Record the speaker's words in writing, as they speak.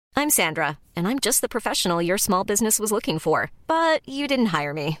I'm Sandra, and I'm just the professional your small business was looking for. But you didn't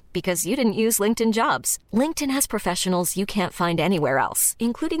hire me because you didn't use LinkedIn Jobs. LinkedIn has professionals you can't find anywhere else,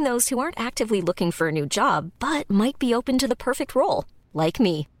 including those who aren't actively looking for a new job, but might be open to the perfect role, like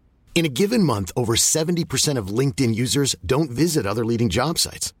me. In a given month, over 70% of LinkedIn users don't visit other leading job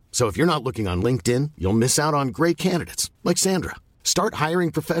sites. So if you're not looking on LinkedIn, you'll miss out on great candidates like Sandra. Start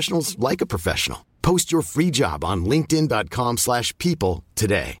hiring professionals like a professional. Post your free job on linkedin.com/people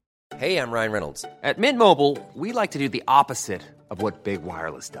today. Hey, I'm Ryan Reynolds. At Mint Mobile, we like to do the opposite of what Big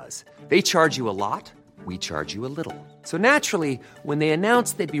Wireless does. They charge you a lot, we charge you a little. So naturally, when they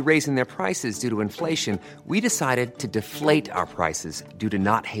announced they'd be raising their prices due to inflation, we decided to deflate our prices due to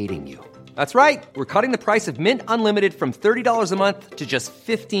not hating you. That's right. We're cutting the price of Mint Unlimited from $30 a month to just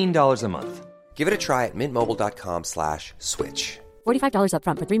 $15 a month. Give it a try at mintmobile.com/switch. $45 up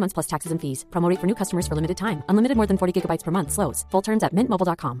front for 3 months plus taxes and fees. Promo rate for new customers for limited time. Unlimited more than 40 gigabytes per month. Slows full terms at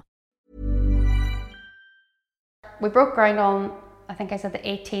mintmobile.com. We broke ground on, I think I said the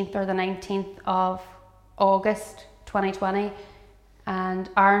 18th or the 19th of August 2020. And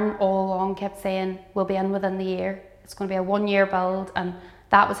Aaron all along kept saying, we'll be in within the year. It's going to be a 1-year build. And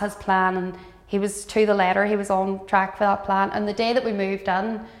that was his plan. And he was to the letter. He was on track for that plan. And the day that we moved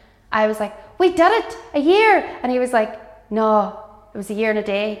in, I was like, we did it, a year. And he was like, no, it was a year and a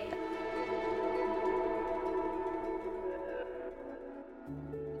day.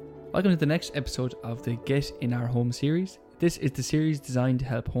 Welcome to the next episode of the Get in Our Home series. This is the series designed to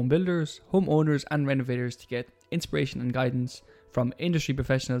help home builders, homeowners and renovators to get inspiration and guidance from industry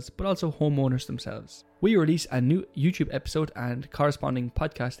professionals, but also homeowners themselves. We release a new YouTube episode and corresponding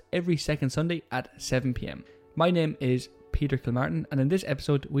podcast every second Sunday at 7 p.m. My name is Peter Kilmartin, and in this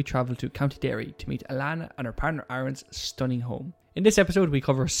episode we travel to County Derry to meet Alana and her partner Aaron's stunning home. In this episode we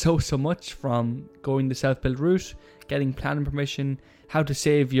cover so much, from going the self-build route, getting planning permission, how to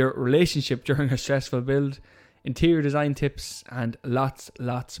save your relationship during a stressful build, interior design tips, and lots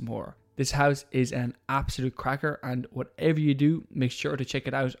more. This house is an absolute cracker, and whatever you do, make sure to check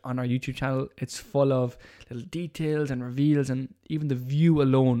it out on our YouTube channel. It's full of little details and reveals, and even the view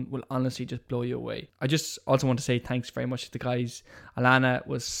alone will honestly just blow you away. I just also want to say thanks very much to the guys. Alana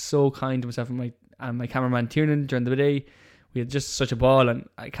was so kind to myself and my cameraman Tiernan during the day. We had just such a ball, and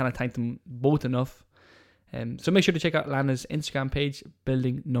I cannot thank them both enough. So make sure to check out Alana's Instagram page,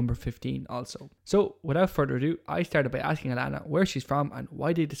 building number 15 also. So without further ado, I started by asking Alana where she's from and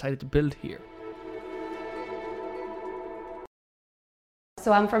why they decided to build here.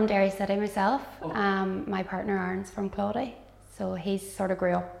 So I'm from Derry City myself. My partner Aaron's from Claudy. So he sort of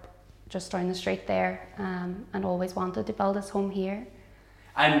grew up just down the street there and always wanted to build his home here.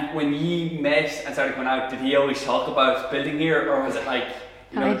 And when you met and started going out, did he always talk about building here, or was it like,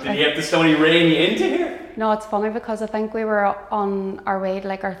 did he have to slowly rein you into here? No, it's funny because I think we were on our way to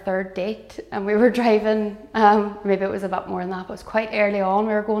like our third date, and we were driving, maybe it was a bit more than that, but it was quite early on.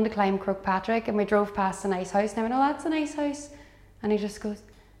 We were going to climb Croagh-Patrick and we drove past a nice house, and I went, oh, that's a nice house. And he just goes,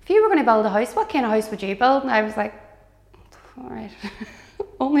 if you were going to build a house, what kind of house would you build? And I was like, all right.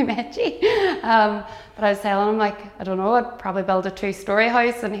 Only met you. But I was telling him, like, I don't know, I'd probably build a 2-story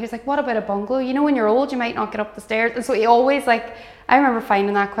house. And he was like, what about a bungalow? You know, when you're old, you might not get up the stairs. And so he always, like, I remember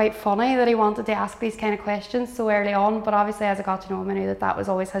finding that quite funny that he wanted to ask these kind of questions so early on. But obviously, as I got to know him, I knew that was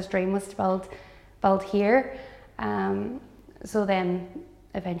always his dream, was to build here. So then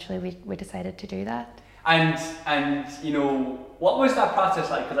eventually we decided to do that. And what was that process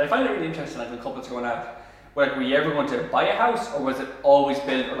like? Because I find it really interesting, like, when couples are going out. Like, were you ever going to buy a house, or was it always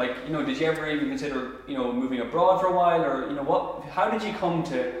built? Or did you ever even consider, moving abroad for a while, or how did you come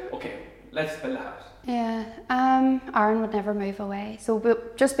to, okay, let's build a house? Yeah, Aaron would never move away. So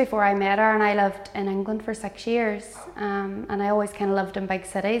just before I met Aaron, I lived in England for 6 years, and I always kind of lived in big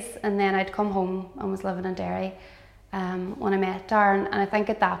cities. And then I'd come home and was living in Derry when I met Aaron. And I think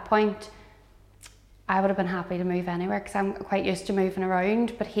at that point, I would have been happy to move anywhere because I'm quite used to moving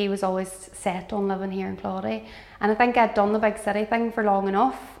around, but he was always set on living here in Claudy. And I think I'd done the big city thing for long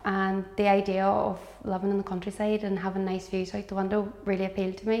enough, and the idea of living in the countryside and having nice views out the window really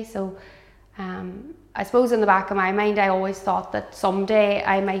appealed to me. So I suppose in the back of my mind, I always thought that someday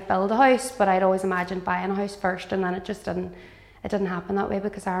I might build a house, but I'd always imagined buying a house first, and then it didn't happen that way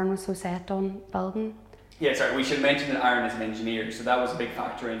because Aaron was so set on building. Yeah, sorry, we should mention that Aaron is an engineer, so that was a big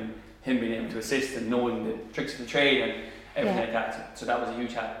factor in him being able to assist and knowing the tricks of the trade and everything like that. So that was a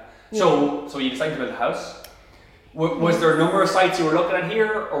huge help. So you decided to build a house. Was there a number of sites you were looking at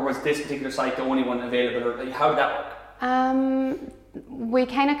here, or was this particular site the only one available, or how did that work? We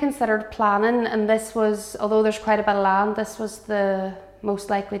kind of considered planning, and this was, although there's quite a bit of land, this was the most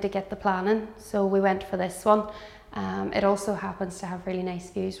likely to get the planning. So we went for this one. It also happens to have really nice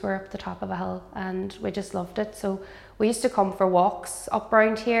views. We're up the top of a hill and we just loved it. So we used to come for walks up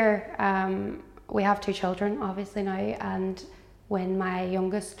around here. We have 2 children obviously now, and when my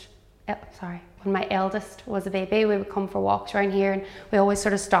eldest was a baby, we would come for walks around here, and we always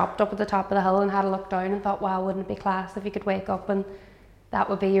sort of stopped up at the top of the hill and had a look down and thought, wow, wouldn't it be class if you could wake up and that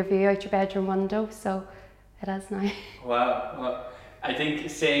would be your view out your bedroom window. So it is now. Wow. Well, I think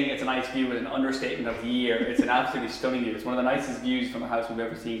saying it's a nice view is an understatement of the year. It's an absolutely stunning view. It's one of the nicest views from a house we've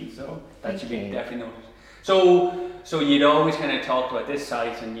ever seen, so that should be definitely noted. So you'd always kind of talked about this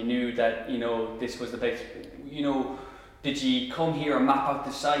site, and you knew that, you know, this was the place. You know, did you come here and map out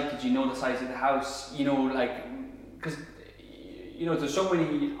the site? Did you know the size of the house? You know, like, because, you know, there's so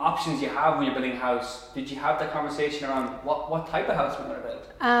many options you have when you're building a house. Did you have that conversation around what type of house we're going to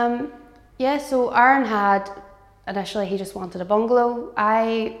build? Yeah, so Aaron had, initially he just wanted a bungalow.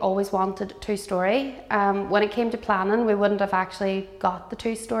 I always wanted 2-storey. When it came to planning, we wouldn't have actually got the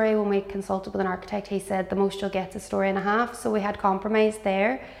 2-storey. When we consulted with an architect, he said the most you'll get is 1.5 stories. So we had compromised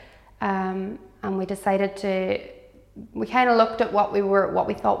there, and we decided we kind of looked at what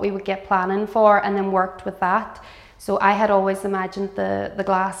we thought we would get planning for, and then worked with that. So I had always imagined the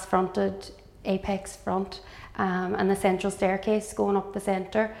glass fronted apex front, and the central staircase going up the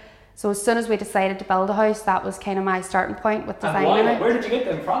centre. So as soon as we decided to build a house, that was kind of my starting point with designing it. Where did you get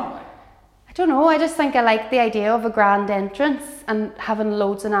them from? I don't know, I just think I like the idea of a grand entrance and having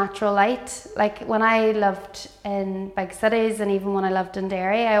loads of natural light. Like when I lived in big cities, and even when I lived in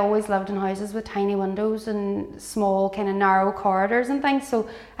Derry, I always lived in houses with tiny windows and small kind of narrow corridors and things. So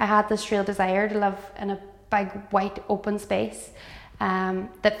I had this real desire to live in a big white open space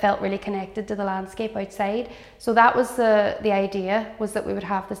that felt really connected to the landscape outside. So that was the idea, was that we would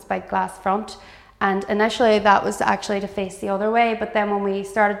have this big glass front. And initially that was actually to face the other way, but then when we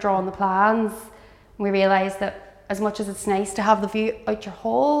started drawing the plans, we realised that as much as it's nice to have the view out your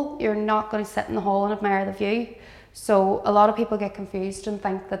hall, you're not going to sit in the hall and admire the view. So a lot of people get confused and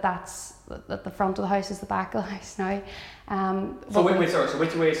think that that the front of the house is the back of the house now. So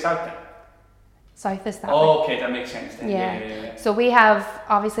which way is south then? South is that way. Oh, okay, that makes sense then. Yeah. So we have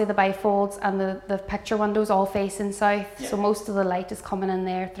obviously the bifolds and the picture windows all facing south. Yeah. So most of the light is coming in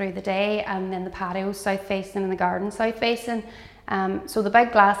there through the day, and then the patio's south facing and the garden south facing. So the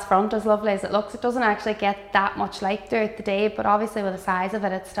big glass front, as lovely as it looks, it doesn't actually get that much light throughout the day, but obviously with the size of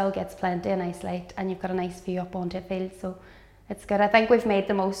it, it still gets plenty of nice light, and you've got a nice view up onto a field, so it's good. I think we've made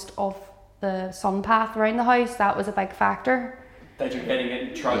the most of the sun path around the house. That was a big factor. That you're getting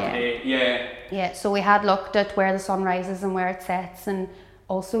it throughout the day, Yeah, so we had looked at where the sun rises and where it sets, and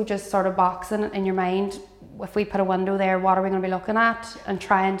also just sort of boxing it in your mind. If we put a window there, what are we going to be looking at? And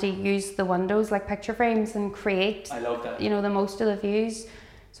trying to use the windows like picture frames and create, I love that, you know, the most of the views.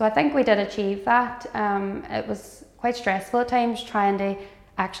 So I think we did achieve that. It was quite stressful at times trying to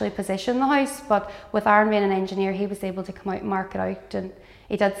actually position the house, but with Aaron being an engineer, he was able to come out and mark it out. And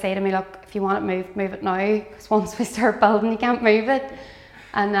he did say to me, look, if you want it moved, move it now, because once we start building, you can't move it.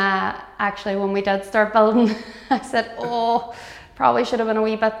 And actually, when we did start building, I said, oh, probably should have been a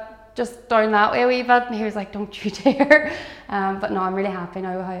wee bit just down that way a wee bit. And he was like, don't you dare. But no, I'm really happy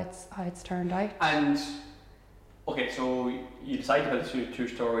now how it's turned out. And, okay, so you decided to build a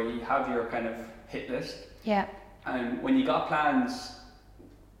 2-story, you have your kind of hit list. Yeah. And when you got plans,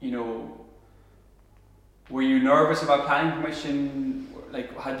 you know, were you nervous about planning permission?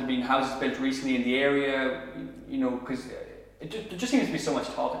 Like, had there been houses built recently in the area? You know, because there just seems to be so much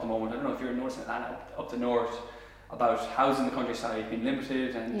talk at the moment. I don't know if you're noticing that up the north about housing in the countryside being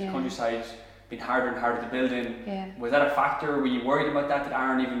limited, and countryside being harder and harder to build in. Yeah. Was that a factor? Were you worried about that? Did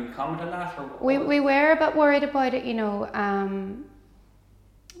Aaron even comment on that? We were a bit worried about it, you know.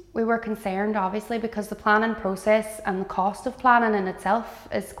 We were concerned, obviously, because the planning process and the cost of planning in itself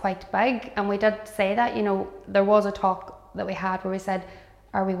is quite big. And we did say that, you know, there was a talk that we had where we said,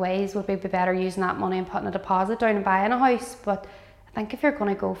 would we be better using that money and putting a deposit down and buying a house? But I think if you're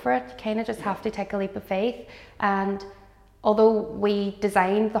going to go for it, you kind of just have to take a leap of faith. And although we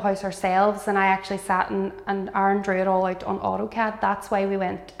designed the house ourselves, and I actually sat and Aaron drew it all out on AutoCAD, that's why we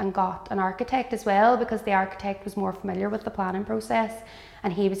went and got an architect as well, because the architect was more familiar with the planning process,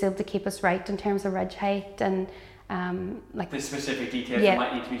 and he was able to keep us right in terms of ridge height and like the specific details that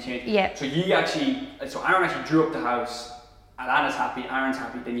might need to be changed. Yeah. So Aaron actually drew up the house, and Anna's happy, Aaron's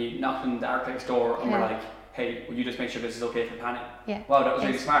happy, then you knocked on the architect's door and were like, hey, will you just make sure this is okay for planning? Yeah. Wow, that was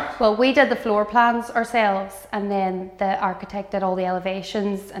really smart. Well, we did the floor plans ourselves, and then the architect did all the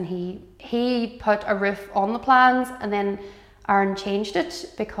elevations, and he put a roof on the plans, and then Aaron changed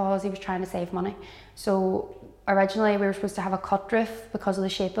it because he was trying to save money. So originally we were supposed to have a cut roof because of the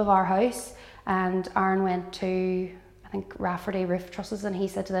shape of our house, and Aaron went to, I think, Rafferty Roof Trusses, and he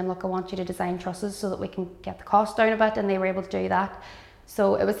said to them, look, I want you to design trusses so that we can get the cost down a bit, and they were able to do that.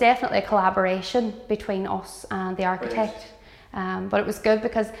 So it was definitely a collaboration between us and the architect. But it was good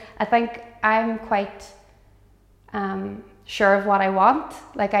because I think I'm quite sure of what I want.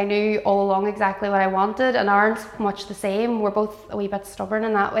 Like, I knew all along exactly what I wanted, and Aaron's much the same. We're both a wee bit stubborn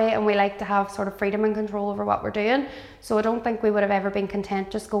in that way, and we like to have sort of freedom and control over what we're doing. So I don't think we would have ever been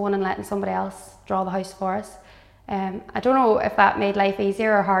content just going and letting somebody else draw the house for us. I don't know if that made life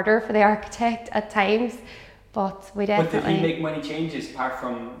easier or harder for the architect at times, but we definitely... But did he make many changes apart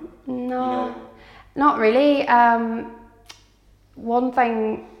from, No, not really. One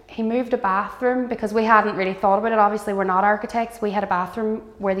thing, he moved a bathroom because we hadn't really thought about it. Obviously, we're not architects. We had a bathroom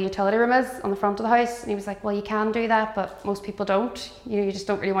where the utility room is on the front of the house, and he was like, well, you can do that, but most people don't. You just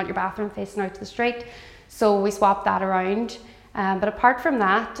don't really want your bathroom facing out to the street. So we swapped that around. But apart from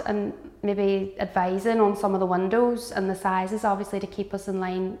that, and maybe advising on some of the windows and the sizes, obviously to keep us in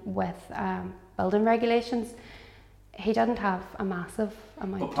line with building regulations, he didn't have a massive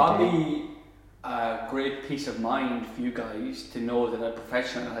amount. But probably a great peace of mind for you guys to know that a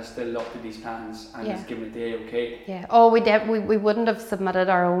professional has still looked at these plans and has given it the okay. Yeah. Oh, we wouldn't have submitted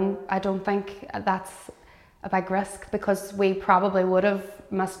our own. I don't think that's a big risk, because we probably would have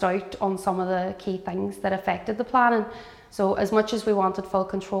missed out on some of the key things that affected the planning. So as much as we wanted full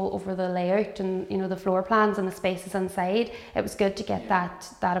control over the layout and the floor plans and the spaces inside, it was good to get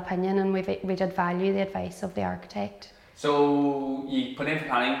that opinion, and we did value the advice of the architect. So you put in for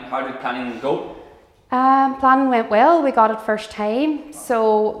planning. How did planning go? Planning went well. We got it first time.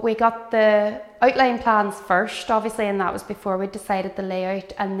 So we got the outline plans first, obviously, and that was before we decided the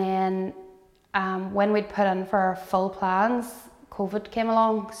layout. And then when we'd put in for our full plans, COVID came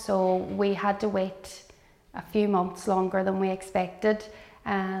along, so we had to wait a few months longer than we expected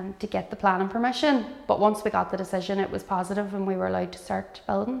to get the planning permission. But once we got the decision, it was positive and we were allowed to start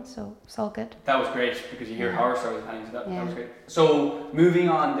building, so it's all good. That was great, because you hear horror stories planning, so that was great. So moving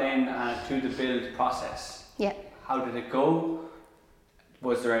on then to the build process. Yeah. How did it go?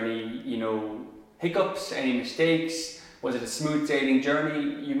 Was there any hiccups, any mistakes? Was it a smooth sailing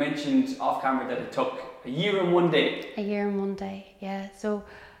journey? You mentioned off camera that it took a year and 1 day. A year and 1 day, yeah. So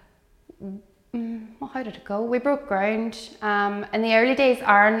well, how did it go? We broke ground. In the early days,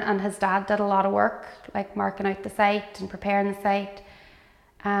 Aaron and his dad did a lot of work, like marking out the site and preparing the site,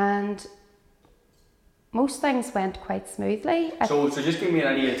 and most things went quite smoothly. So just give me an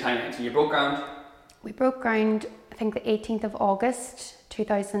idea of timeline. So you broke ground? We broke ground, I think, the 18th of August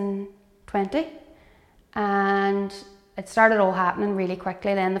 2020, and it started all happening really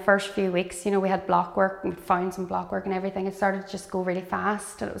quickly. Then the first few weeks, we had block work and found some block work and everything. It started to just go really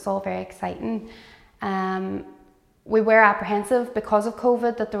fast, and it was all very exciting. We were apprehensive because of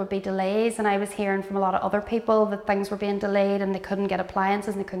COVID that there would be delays, and I was hearing from a lot of other people that things were being delayed and they couldn't get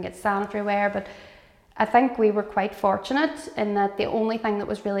appliances and they couldn't get sanitary ware. But I think we were quite fortunate in that the only thing that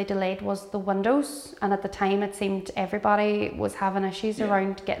was really delayed was the windows, and at the time it seemed everybody was having issues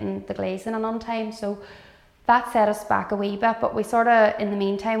around getting the glazing in on time. So that set us back a wee bit, but we sort of, in the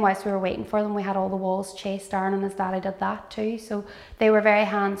meantime, whilst we were waiting for them, we had all the walls chased. Aaron and his daddy did that too, so they were very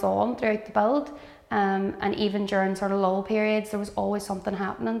hands-on throughout the build, and even during sort of lull periods there was always something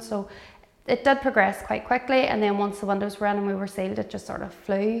happening. So it did progress quite quickly, and then once the windows were in and we were sealed, it just sort of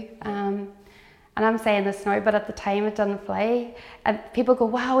flew. And I'm saying this now, but at the time it didn't fly, and people go,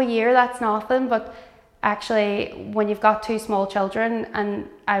 wow, a year, that's nothing. But actually, when you've got 2 small children, and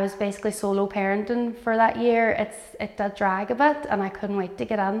I was basically solo parenting for that year, it did drag a bit, and I couldn't wait to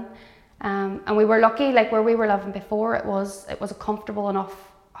get in. And we were lucky, like where we were living before, it was a comfortable enough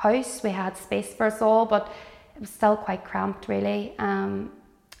house. We had space for us all, but it was still quite cramped, really. And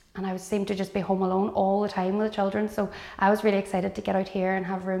I seemed to just be home alone all the time with the children. So I was really excited to get out here and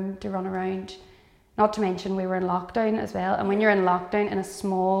have room to run around. Not to mention we were in lockdown as well. And when you're in lockdown in a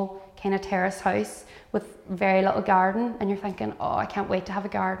small kind of terrace house with very little garden, and you're thinking, oh, I can't wait to have a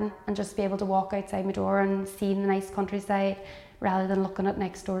garden and just be able to walk outside my door and see the nice countryside rather than looking at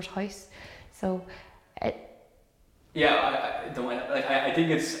next door's house. So I think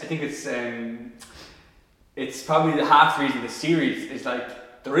it's probably the half the reason the series is like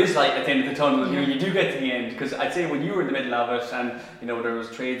there is light at the end of the tunnel. You do get to the end, because I'd say when you were in the middle of it, and there was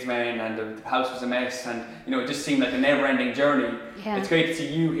tradesmen and the house was a mess, and it just seemed like a never-ending journey. It's great to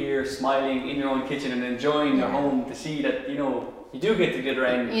see you here smiling in your own kitchen and enjoying your home, to see that you do get to the other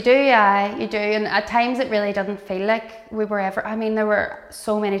end. You do, and at times it really didn't feel like we were ever. I mean, there were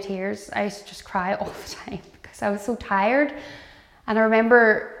so many tears. I used to just cry all the time because I was so tired. And I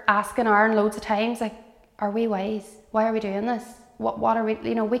remember asking Aaron loads of times, like, are we wise? Why are we doing this? what are we,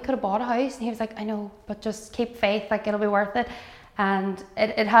 you know, we could have bought a house. And he was like, I know, but just keep faith, like it'll be worth it. And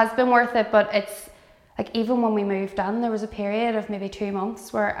it has been worth it, but it's like, even when we moved in, there was a period of maybe 2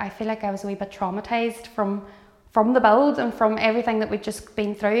 months where I feel like I was a wee bit traumatized from the build and from everything that we'd just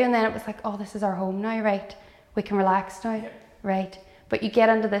been through. And then it was like, oh, this is our home now, right? We can relax now, right? But you get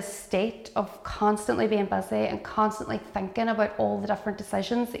into this state of constantly being busy and constantly thinking about all the different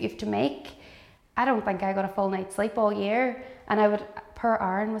decisions that you have to make. I don't think I got a full night's sleep all year. And poor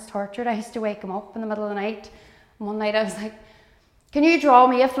Aaron was tortured. I used to wake him up in the middle of the night. And one night I was like, can you draw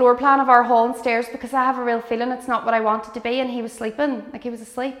me a floor plan of our hall and stairs, because I have a real feeling it's not what I want it to be. And he was sleeping, like he was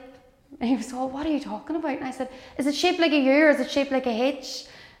asleep. And he was all, what are you talking about? And I said, is it shaped like a U or is it shaped like a H?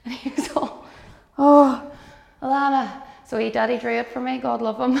 And he was all, oh, Alana. So he drew it for me, God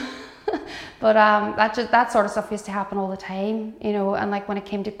love him. But that sort of stuff used to happen all the time, you know. And like when it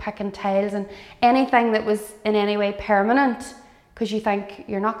came to picking tiles and anything that was in any way permanent, because you think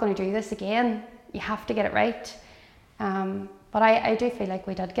you're not going to do this again, you have to get it right. But I do feel like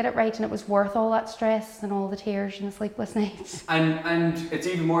we did get it right, and it was worth all that stress and all the tears and the sleepless nights. And it's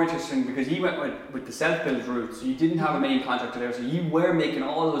even more interesting because you went with the self-build route, so you didn't have a main contractor there, so you were making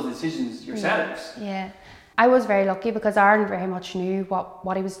all those decisions yourselves. Yeah. I was very lucky because Aaron very much knew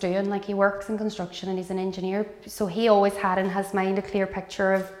what he was doing. Like, he works in construction and he's an engineer, so he always had in his mind a clear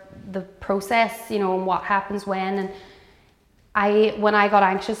picture of the process, you know, and what happens when. And when I got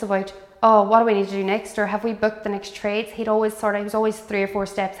anxious about, oh, what do we need to do next, or have we booked the next trades, he was always 3 or 4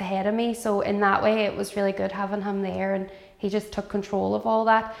 steps ahead of me. So in that way it was really good having him there, and he just took control of all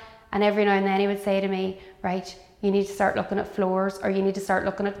that. And every now and then he would say to me, right, you need to start looking at floors, or you need to start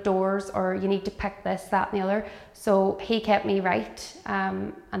looking at doors, or you need to pick this, that and the other. So he kept me right,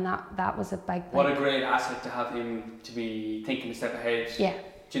 and that was a big thing. What a great asset to have him to be thinking a step ahead. Yeah.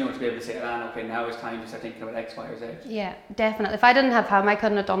 Do you know, to be able to say, okay, now it's time to start thinking about X, Y or Z. Yeah, definitely. If I didn't have him, I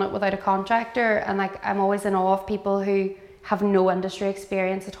couldn't have done it without a contractor. And like, I'm always in awe of people who have no industry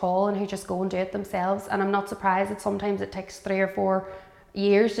experience at all and who just go and do it themselves. And I'm not surprised that sometimes it takes 3 or 4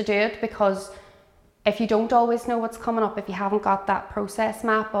 years to do it, because if you don't always know what's coming up, if you haven't got that process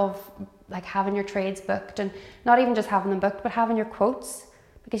map of like having your trades booked, and not even just having them booked, but having your quotes,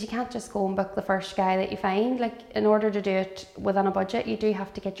 because you can't just go and book the first guy that you find. Like, in order to do it within a budget, you do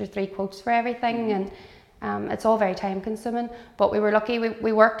have to get your 3 quotes for everything, and it's all very time consuming. But we were lucky,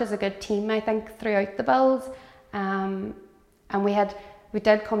 we worked as a good team, I think, throughout the builds, and we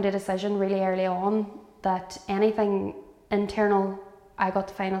did come to a decision really early on that anything internal, I got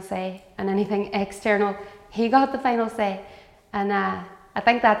the final say, and anything external, he got the final say. And I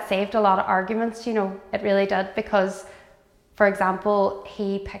think that saved a lot of arguments, you know, it really did, because for example,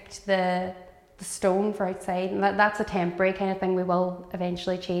 he picked the stone for outside, and that's a temporary kind of thing. We will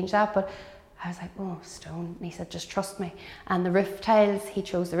eventually change that, but I was like, oh, stone. And he said, just trust me. And the roof tiles, he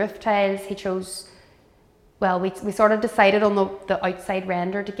chose the roof tiles. He chose, well, we sort of decided on the outside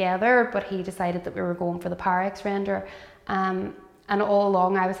render together, but he decided that we were going for the Pyrex render. And all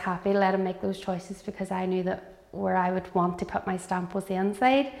along I was happy to let him make those choices, because I knew that where I would want to put my stamp was the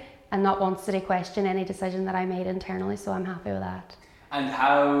inside, and not once did he question any decision that I made internally, so I'm happy with that. And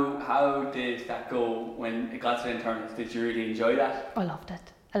how did that go when it got to the internals? Did you really enjoy that? I loved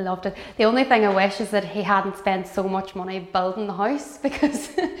it. The only thing I wish is that he hadn't spent so much money building the house,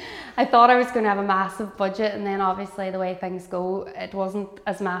 because I thought I was going to have a massive budget, and then obviously the way things go, it wasn't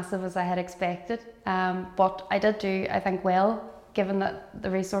as massive as I had expected. But I did do, I think, well, given that the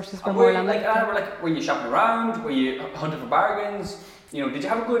resources were more limited. Were you shopping around? Were you hunting for bargains? You know, did you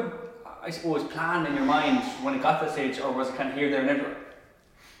have a good, I suppose, plan in your mind when it got to the stage, or was it kind of here, there and everywhere?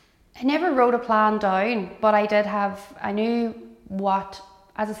 I never wrote a plan down, but I knew what,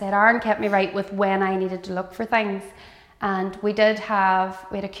 as I said, Aaron kept me right with when I needed to look for things. And we had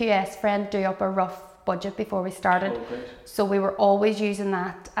a QS friend do up a rough budget before we started. Oh, great. So we were always using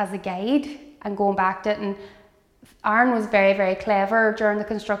that as a guide and going back to it. And Aaron was very, very clever during the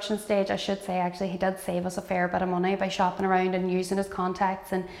construction stage, I should say. Actually, he did save us a fair bit of money by shopping around and using his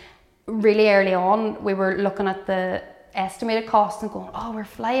contacts. And really early on, we were looking at the estimated costs and going, oh, we're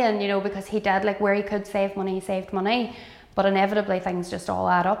flying, you know, because he did, like, where he could save money, he saved money. But inevitably things just all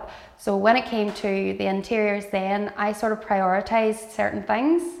add up. So when it came to the interiors then, I sort of prioritized certain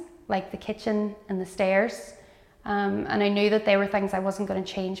things, like the kitchen and the stairs. And I knew that they were things I wasn't going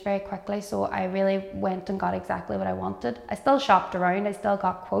to change very quickly, so I really went and got exactly what I wanted. I still shopped around, I still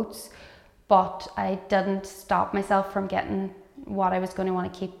got quotes, but I didn't stop myself from getting what I was going to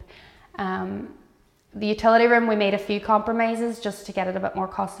want to keep. The utility room, we made a few compromises just to get it a bit more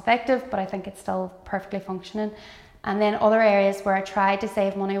cost effective, but I think it's still perfectly functioning. And then other areas where I tried to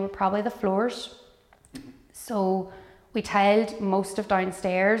save money were probably the floors. So We tiled most of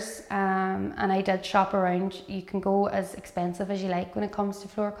downstairs, and I did shop around. You can go as expensive as you like when it comes to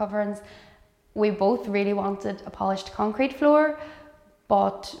floor coverings. We both really wanted a polished concrete floor,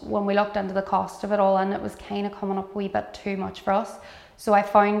 but when we looked into the cost of it all, and it was kind of coming up a wee bit too much for us. So I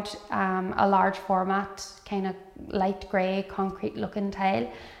found a large format, kind of light grey concrete looking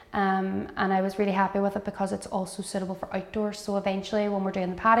tile. And I was really happy with it because it's also suitable for outdoors. So eventually when we're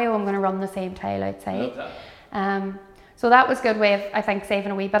doing the patio, I'm going to run the same tile outside. So that was a good way of, I think,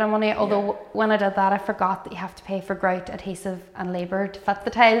 saving a wee bit of money. Although when I did that, I forgot that you have to pay for grout, adhesive and labour to fit the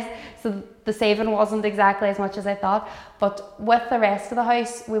tiles. So the saving wasn't exactly as much as I thought. But with the rest of the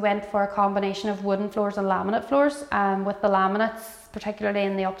house, we went for a combination of wooden floors and laminate floors. With the laminates, particularly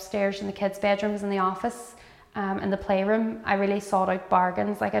in the upstairs, in the kids' bedrooms, in the office, in the playroom, I really sought out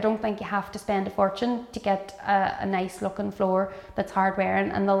bargains. Like, I don't think you have to spend a fortune to get a nice looking floor that's hard wearing,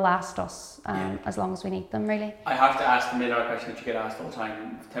 and they'll last us as long as we need them, really. I have to ask the $1 million question that you get asked all the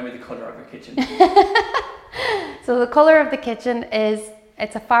time. Tell me the colour of your kitchen. So the colour of the kitchen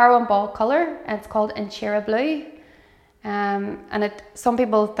it's a Farrow & Ball colour, and it's called Inchera Blue. And some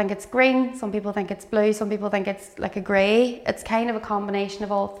people think it's green, some people think it's blue, some people think it's like a grey. It's kind of a combination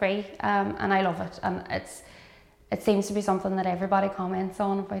of all three, and I love it. And it seems to be something that everybody comments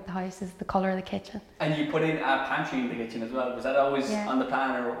on about the house, is the colour of the kitchen. And you put in a pantry in the kitchen as well. Was that always on the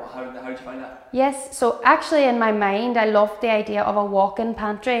plan, or how did you find that? Yes, so actually in my mind I loved the idea of a walk-in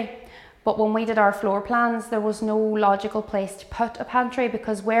pantry, but when we did our floor plans there was no logical place to put a pantry,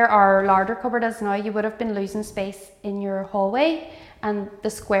 because where our larder cupboard is now, you would have been losing space in your hallway, and the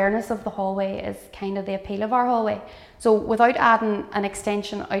squareness of the hallway is kind of the appeal of our hallway. So without adding an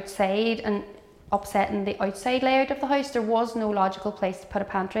extension outside and upsetting the outside layout of the house, there was no logical place to put a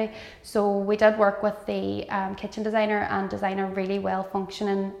pantry. So we did work with the kitchen designer and design a really well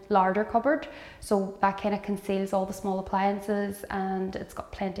functioning larder cupboard, so that kind of conceals all the small appliances and it's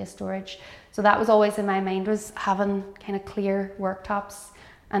got plenty of storage. So that was always in my mind, was having kind of clear worktops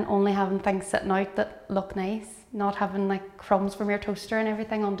and only having things sitting out that look nice, not having like crumbs from your toaster and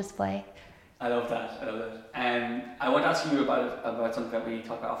everything on display. I love that. I want to ask you about something that we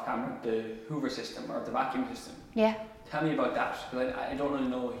talked about off camera, the Hoover system, or the vacuum system. Yeah. Tell me about that, because I don't really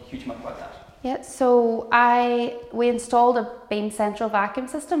know a huge amount about that. Yeah, so we installed a Beam Central vacuum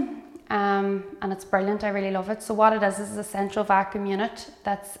system, and it's brilliant. I really love it. So what it is a central vacuum unit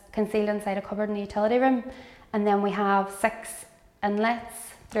that's concealed inside a cupboard in the utility room, and then we have 6 inlets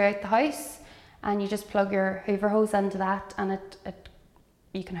throughout the house, and you just plug your Hoover hose into that, and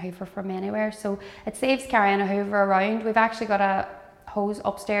you can hoover from anywhere, so it saves carrying a hoover around. We've actually got a hose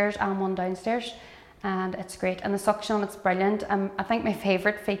upstairs and one downstairs, and it's great, and the suction on it's brilliant. I think my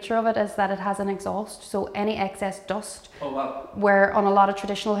favourite feature of it is that it has an exhaust, so any excess dust, where on a lot of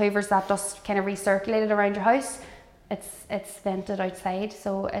traditional hoovers that dust kind of recirculated around your house, it's vented outside.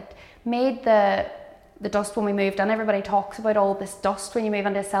 So it made the dust when we moved in. Everybody talks about all this dust when you move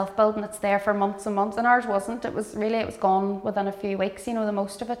into a self-build, and it's there for months and months, and ours wasn't. It was gone within a few weeks, the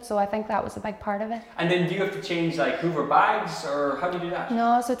most of it. So I think that was a big part of it. And then do you have to change like Hoover bags, or how do you do that?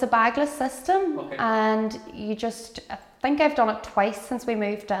 No, so it's a bagless system, and you just, I think I've done it twice since we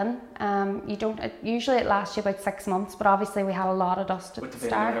moved in. Usually it lasts you about 6 months, but obviously we had a lot of dust at the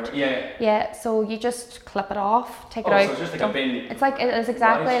start. Yeah, so you just clip it off, take it out. So it's just like a bin. It is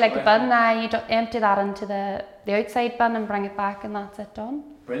exactly like a bin. You empty that into the outside bin and bring it back, and that's it done.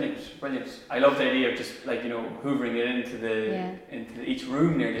 Brilliant. I love the idea of just hoovering it into each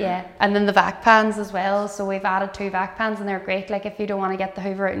room nearly. Yeah, and then the vac pans as well. So we've added 2 vac pans, and they're great. Like if you don't want to get the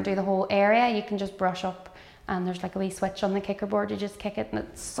hoover out and do the whole area, you can just brush up. And there's like a wee switch on the kicker board, you just kick it and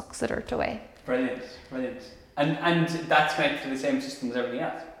it sucks the dirt away. Brilliant. And that's connected to the same system as everything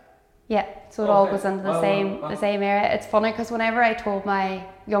else? Yeah, so it all goes into the same area. It's funny because whenever I told my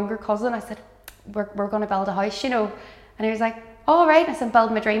younger cousin, I said, we're going to build a house, And he was like, all right. I said,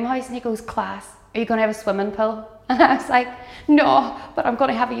 build my dream house. And he goes, class, are you going to have a swimming pool? And I was like, no, but I'm going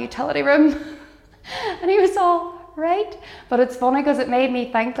to have a utility room. And he was all, right. But it's funny because it made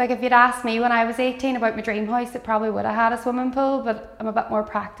me think, like if you'd asked me when I was 18 about my dream house, it probably would have had a swimming pool, but I'm a bit more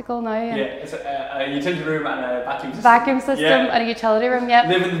practical now. Yeah, it's a utility room and a vacuum system. And a utility room, yeah.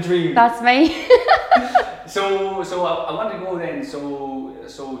 Living the dream. That's me. So I want to go then,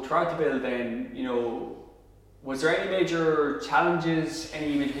 so throughout the build then, was there any major challenges,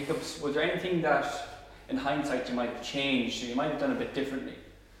 any major hiccups? Was there anything that in hindsight you might have changed, or you might have done a bit differently?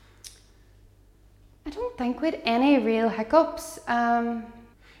 I don't think we had any real hiccups.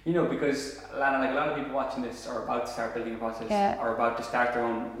 Because Lana, like a lot of people watching this are about to start building a process, or about to start their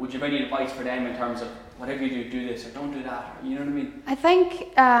own. Would you have any advice for them in terms of whatever you do this or don't do that? Or, you know what I mean? I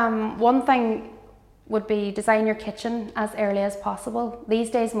think one thing would be design your kitchen as early as possible. These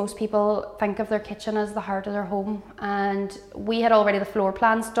days, most people think of their kitchen as the heart of their home, and we had already the floor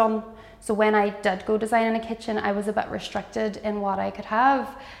plans done. So when I did go designing a kitchen, I was a bit restricted in what I could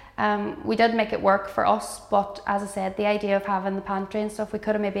have. We did make it work for us, but as I said, the idea of having the pantry and stuff, we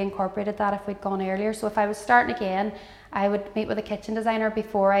could have maybe incorporated that if we'd gone earlier. So if I was starting again, I would meet with a kitchen designer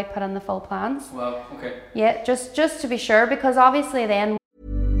before I put in the full plans. Well, okay. Yeah, just to be sure, because obviously then...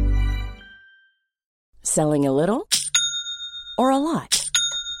 Selling a little or a lot?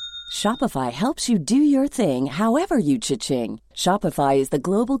 Shopify helps you do your thing however you cha-ching. Shopify is the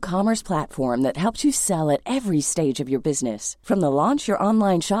global commerce platform that helps you sell at every stage of your business. From the launch your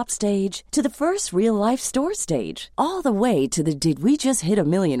online shop stage to the first real life store stage, all the way to the did we just hit a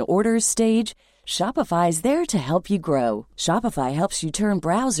million orders stage. Shopify is there to help you grow. Shopify helps you turn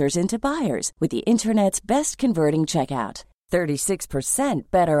browsers into buyers with the internet's best converting checkout. 36%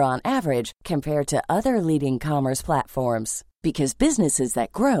 better on average compared to other leading commerce platforms. Because businesses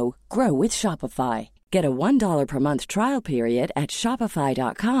that grow, grow with Shopify. Get a $1 per month trial period at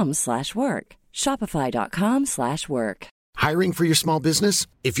shopify.com/work. Shopify.com/work. Hiring for your small business?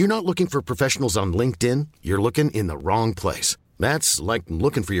 If you're not looking for professionals on LinkedIn, you're looking in the wrong place. That's like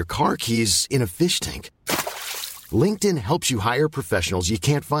looking for your car keys in a fish tank. LinkedIn helps you hire professionals you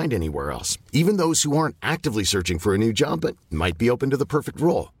can't find anywhere else, even those who aren't actively searching for a new job but might be open to the perfect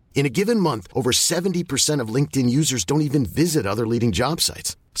role. In a given month, over 70% of LinkedIn users don't even visit other leading job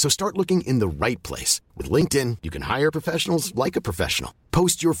sites. So start looking in the right place. With LinkedIn, you can hire professionals like a professional.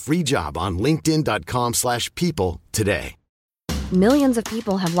 Post your free job on linkedin.com/people today. Millions of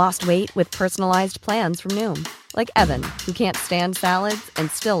people have lost weight with personalized plans from Noom. Like Evan, who can't stand salads and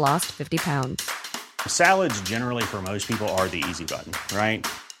still lost 50 pounds. Salads generally for most people are the easy button, right?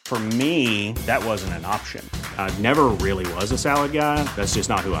 For me, that wasn't an option. I never really was a salad guy. That's just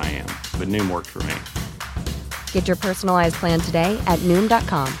not who I am. But Noom worked for me. Get your personalized plan today at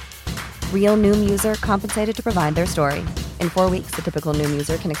Noom.com. Real Noom user compensated to provide their story. In 4 weeks, the typical Noom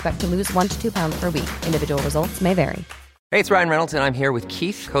user can expect to lose 1 to 2 pounds per week. Individual results may vary. Hey, it's Ryan Reynolds, and I'm here with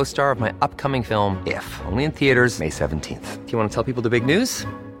Keith, co-star of my upcoming film, If, only in theaters May 17th. Do you want to tell people the big news?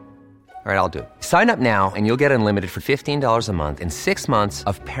 All right, I'll do it. Sign up now and you'll get unlimited for $15 a month and 6 months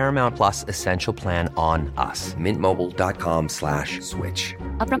of Paramount Plus Essential Plan on us. MintMobile.com/switch.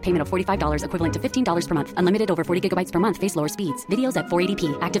 Upfront payment of $45 equivalent to $15 per month. Unlimited over 40 gigabytes per month. Face lower speeds. Videos at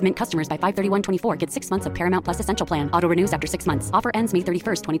 480p. Active Mint customers by 531.24 get 6 months of Paramount Plus Essential Plan. Auto renews after 6 months. Offer ends May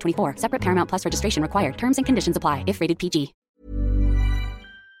 31st, 2024. Separate Paramount Plus registration required. Terms and conditions apply if rated PG.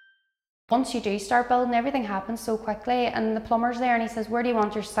 Once you do start building, everything happens so quickly, and the plumber's there and he says, where do you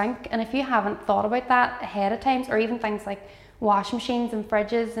want your sink? And if you haven't thought about that ahead of time, or even things like washing machines and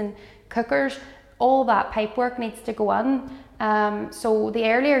fridges and cookers, all that pipework needs to go in. So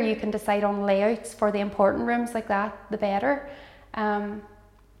the earlier you can decide on layouts for the important rooms like that, the better.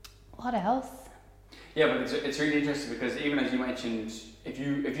 What else? Yeah, but it's really interesting because even as you mentioned, if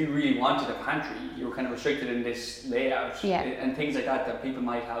you really wanted a pantry, you were kind of restricted in this layout, and things like that people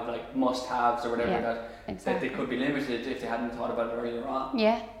might have like must-haves or whatever that they could be limited if they hadn't thought about it earlier on.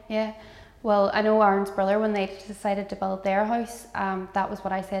 Yeah. Well, I know Aaron's brother, when they decided to build their house, that was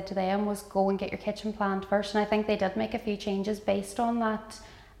what I said to them, was go and get your kitchen planned first, and I think they did make a few changes based on that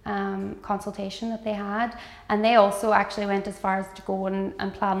consultation that they had, and they also actually went as far as to go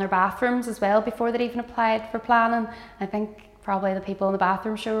and plan their bathrooms as well before they'd even applied for planning. I think probably the people in the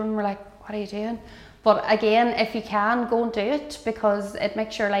bathroom showroom were like, what are you doing? But again, if you can, go and do it, because it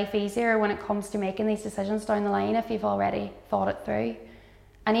makes your life easier when it comes to making these decisions down the line if you've already thought it through.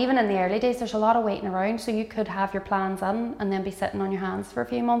 And even in the early days, there's a lot of waiting around, so you could have your plans in and then be sitting on your hands for a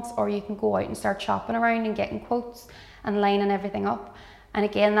few months, or you can go out and start shopping around and getting quotes and lining everything up. And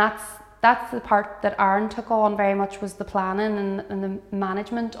again, that's the part that Aaron took on very much, was the planning and the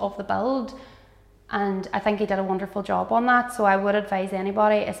management of the build. And I think he did a wonderful job on that. So I would advise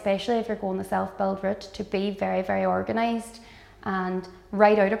anybody, especially if you're going the self-build route, to be very, very organised and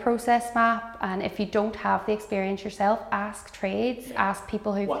write out a process map. And if you don't have the experience yourself, ask trades, ask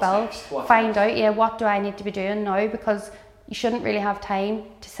people who've built, find out, what do I need to be doing now? Because you shouldn't really have time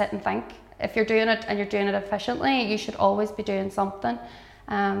to sit and think. If you're doing it and you're doing it efficiently, you should always be doing something,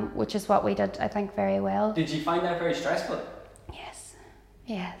 which is what we did, I think, very well. Did you find that very stressful?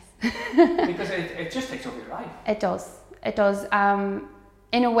 Yes. Because it just takes over your life. It does.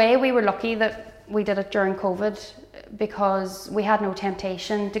 In a way, we were lucky that we did it during COVID, because we had no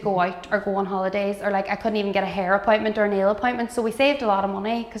temptation to go out or go on holidays, or like I couldn't even get a hair appointment or a nail appointment. So we saved a lot of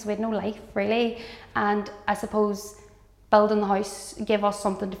money because we had no life really. And I suppose building the house gave us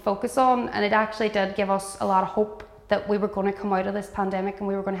something to focus on, and it actually did give us a lot of hope that we were going to come out of this pandemic and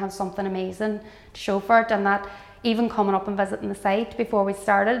we were going to have something amazing to show for it. And that even coming up and visiting the site before we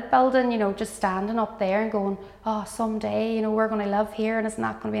started building, you know, just standing up there and going, oh, someday, you know, we're going to live here and isn't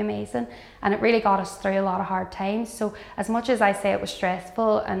that going to be amazing? And it really got us through a lot of hard times. So as much as I say it was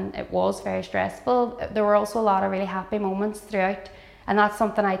stressful, and it was very stressful, there were also a lot of really happy moments throughout. And that's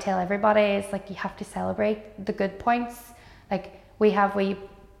something I tell everybody, is like, you have to celebrate the good points. Like, we have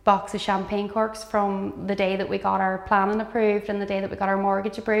box of champagne corks from the day that we got our planning approved, and the day that we got our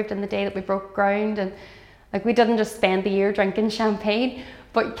mortgage approved, and the day that we broke ground. And like, we didn't just spend the year drinking champagne,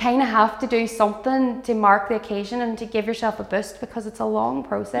 but you kind of have to do something to mark the occasion and to give yourself a boost, because it's a long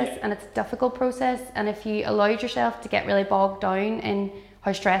process and it's a difficult process. And if you allowed yourself to get really bogged down in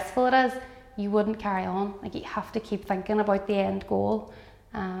how stressful it is, you wouldn't carry on. Like, you have to keep thinking about the end goal.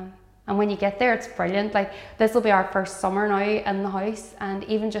 And when you get there, it's brilliant. Like, this will be our first summer now in the house, and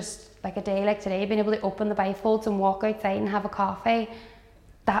even just like a day like today, being able to open the bifolds and walk outside and have a coffee,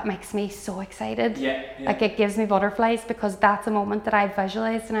 that makes me so excited. Like, it gives me butterflies, because that's a moment that I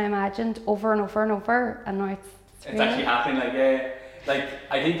visualized and I imagined over and over and over, and now it's actually happening. Like,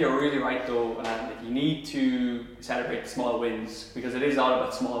 I think you're really right though, like, you need to celebrate the small wins, because it is all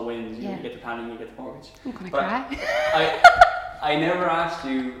about small wins. You get the planning, you get the mortgage. I'm gonna cry. I never asked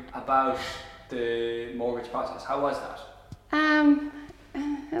you about the mortgage process. How was that?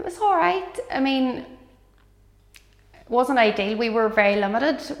 It was all right. I mean, it wasn't ideal. We were very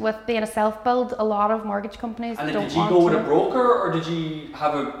limited with being a self-build. A lot of mortgage companies And then don't did you go with a broker, or did you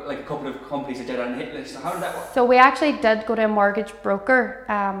have a couple of companies that did on a hit list? How did that work? So we actually did go to a mortgage broker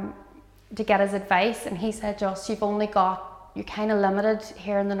to get his advice, and he said, just, you're kind of limited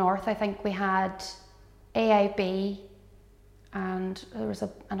here in the north. I think we had AIB, and there was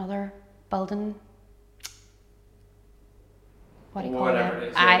another building, what do you call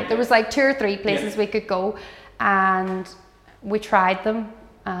it? There was like 2 or 3 places we could go, and we tried them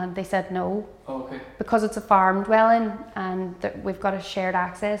and they said no. Because it's a farm dwelling and we've got a shared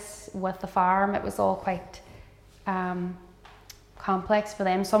access with the farm. It was all quite complex for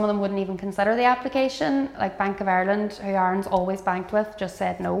them. Some of them wouldn't even consider the application. Like Bank of Ireland, who Aaron's always banked with, just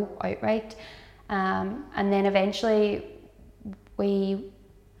said no outright. And then eventually I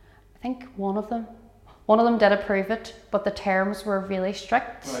think one of them did approve it, but the terms were really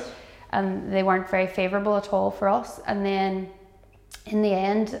strict. And they weren't very favourable at all for us. And then in the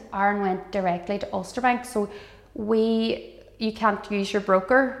end, Aaron went directly to Ulster Bank. So you can't use your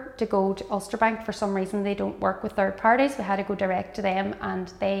broker to go to Ulster Bank. For some reason, they don't work with third parties. We had to go direct to them,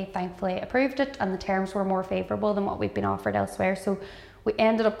 and they thankfully approved it, and the terms were more favourable than what we've been offered elsewhere. So we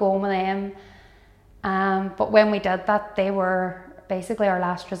ended up going with them. But when we did that, they were basically our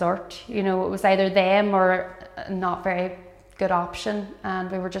last resort. You know, it was either them or a not very good option,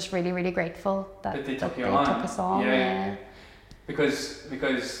 and we were just really, really grateful that they took us on. Yeah. Because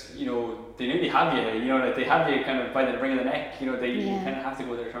you know, they nearly have you. You know, like they have you kind of by the ring of the neck. You know, you kind of have to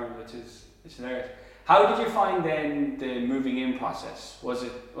go their terms, which is hilarious. How did you find then the moving in process? Was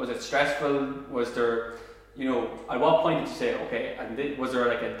it stressful? Was there, you know, at what point did you say, okay, and was there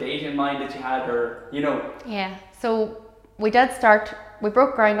like a date in mind that you had, or, you know? Yeah, so we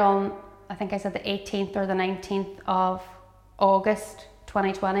broke ground on, I think I said the 18th or the 19th of August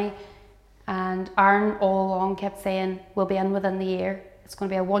 2020, and Aaron all along kept saying, we'll be in within the year. It's going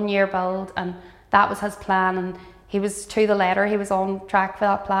to be a 1-year build, and that was his plan, and he was to the letter, he was on track for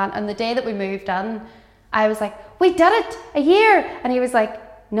that plan. And the day that we moved in, I was like, we did it, a year. And he was like,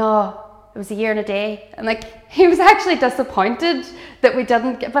 no, it was a year and a day. And like, he was actually disappointed that we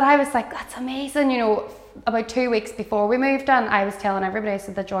didn't get, but I was like, that's amazing. You know, about 2 weeks before we moved in, I was telling everybody, I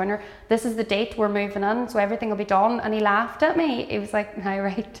said, the joiner, this is the date we're moving in, so everything will be done. And he laughed at me. He was like, no,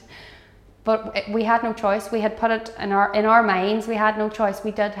 right. But we had no choice. We had put it in our minds, we had no choice.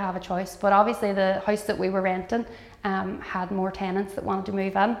 We did have a choice, but obviously the house that we were renting had more tenants that wanted to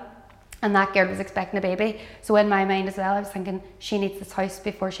move in, and that girl was expecting a baby. So in my mind as well, I was thinking, she needs this house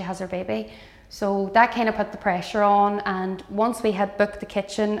before she has her baby. So that kind of put the pressure on, and once we had booked the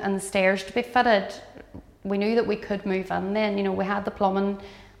kitchen and the stairs to be fitted, we knew that we could move in then. You know, we had the plumbing,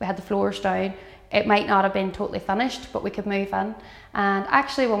 we had the floors down. It might not have been totally finished, but we could move in. And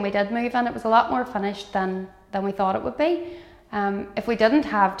actually when we did move in, it was a lot more finished than we thought it would be. If we didn't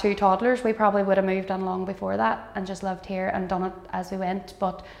have 2 toddlers, we probably would have moved in long before that and just lived here and done it as we went.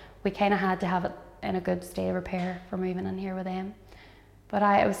 But we kind of had to have it in a good state of repair for moving in here with them. But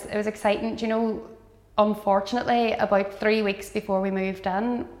it was exciting. You know, unfortunately, about 3 weeks before we moved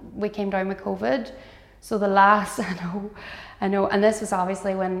in, we came down with COVID. So the last, I know, and this was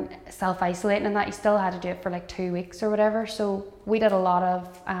obviously when self-isolating and that, you still had to do it for like 2 weeks or whatever. So we did a lot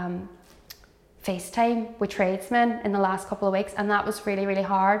of FaceTime with tradesmen in the last couple of weeks, and that was really, really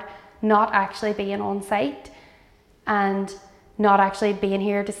hard, not actually being on site and not actually being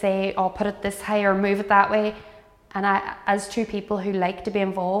here to say, oh, put it this high or move it that way. And I, as two people who like to be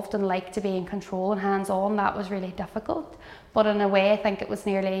involved and like to be in control and hands-on, that was really difficult. But in a way, I think it was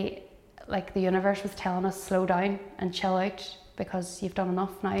nearly like the universe was telling us, slow down and chill out, because you've done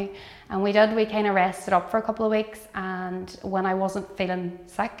enough now. And we did. We kind of rested up for a couple of weeks, and when I wasn't feeling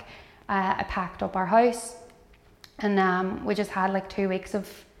sick, I packed up our house, and we just had like 2 weeks of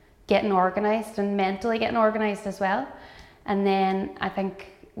getting organised and mentally getting organised as well. And then I think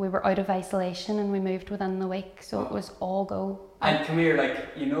we were out of isolation and we moved within the week, so it was all go. And come here, like,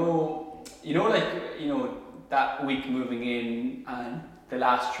 you know, that week moving in and the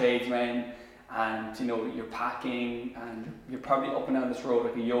last tradesman, and you know, you're packing and you're probably up and down this road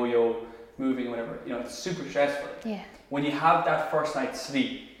like a yo-yo, moving or whatever, you know, it's super stressful. Yeah. When you have that first night's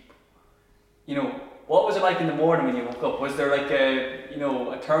sleep, you know, what was it like in the morning when you woke up? Was there like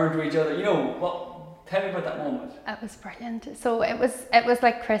a turn to each other? You know, what? Tell me about that moment. It was brilliant. So it was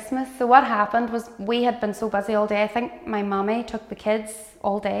like Christmas. So what happened was we had been so busy all day. I think my mummy took the kids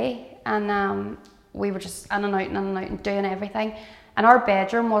all day, and we were just in and out and doing everything. And our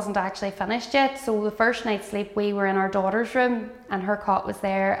bedroom wasn't actually finished yet. So the first night's sleep, we were in our daughter's room, and her cot was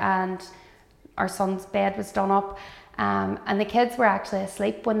there, and our son's bed was done up. And the kids were actually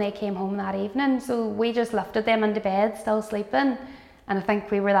asleep when they came home that evening. So we just lifted them into bed, still sleeping. And I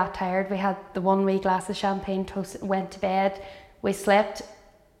think we were that tired. We had the 1 wee glass of champagne, toast, went to bed. We slept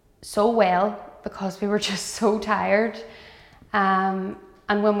so well because we were just so tired. And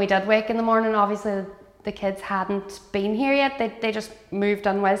when we did wake in the morning, obviously the kids hadn't been here yet. They just moved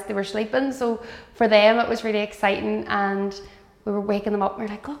in whilst they were sleeping. So for them, it was really exciting. And we were waking them up and we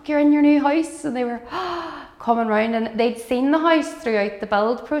were like, look, you're in your new house. And they were coming round, and they'd seen the house throughout the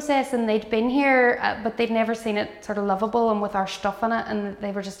build process, and they'd been here, but they'd never seen it sort of livable and with our stuff in it, and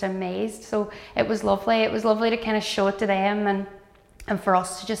they were just amazed. So it was lovely. It was lovely to kind of show it to them, and for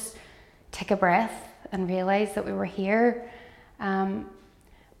us to just take a breath and realise that we were here.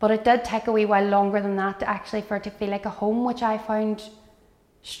 But it did take a wee while longer than that for it to feel like a home, which I found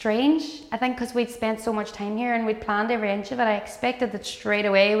strange. I think because we'd spent so much time here and we'd planned every inch of it, I expected that straight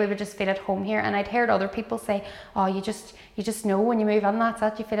away we would just feel at home here. And I'd heard other people say, oh, you just know when you move in, that's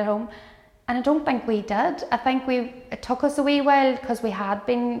it, you feel at home. And I don't think we did. I think it took us a wee while because we had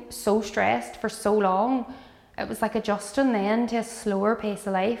been so stressed for so long. It was like adjusting then to a slower pace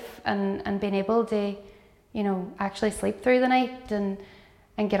of life, and being able to, you know, actually sleep through the night and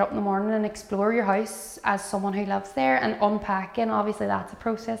get up in the morning and explore your house as someone who lives there, and unpacking. Obviously that's a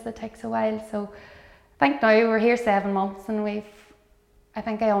process that takes a while. So I think now we're here 7 months, and I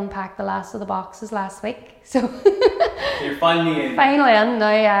think I unpacked the last of the boxes last week. So you're finally in. Finally in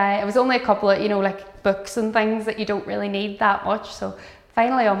now. It was only a couple of, you know, like books and things that you don't really need that much. So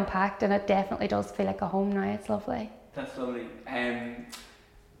finally unpacked, and it definitely does feel like a home now. It's lovely. That's lovely.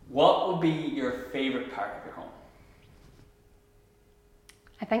 What would be your favourite part of your home?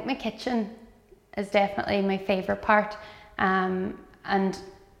 I think my kitchen is definitely my favourite part, and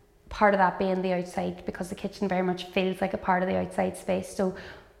part of that being the outside, because the kitchen very much feels like a part of the outside space. So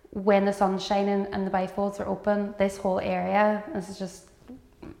when the sun's shining and the bifolds are open, this whole area, this is just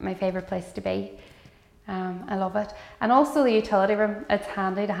my favourite place to be. I love it. And also the utility room, it's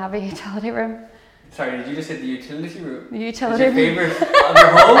handy to have a utility room. Sorry, did you just say the utility room? The utility room. Is your favourite of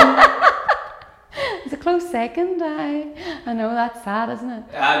your home? It's a close second. I know, that's sad, isn't it?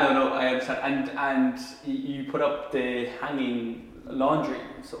 No, I understand. And you put up the hanging laundry.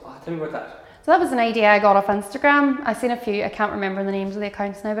 So tell me about that. So that was an idea I got off Instagram. I've seen a few, I can't remember the names of the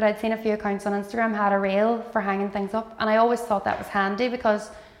accounts now, but I'd seen a few accounts on Instagram had a rail for hanging things up. And I always thought that was handy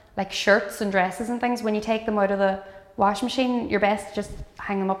because, like shirts and dresses and things, when you take them out of the washing machine, you're best to just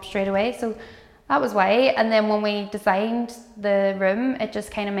hang them up straight away. So that was why. And then when we designed the room, it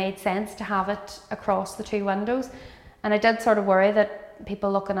just kind of made sense to have it across the two windows. And I did sort of worry that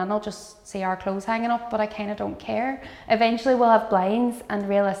people looking in will just see our clothes hanging up, but I kind of don't care. Eventually we'll have blinds, and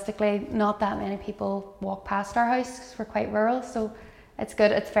realistically not that many people walk past our house because we're quite rural, so it's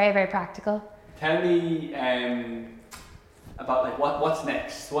good. It's very, very practical. Tell me about like what's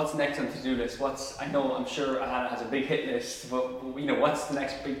next? What's next on the to-do list? I'm sure Alana has a big hit list, but you know, what's the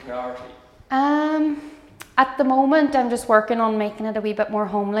next big priority? At the moment I'm just working on making it a wee bit more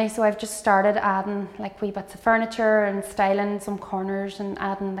homely, so I've just started adding like wee bits of furniture and styling some corners and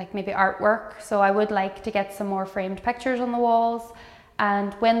adding like maybe artwork. So I would like to get some more framed pictures on the walls,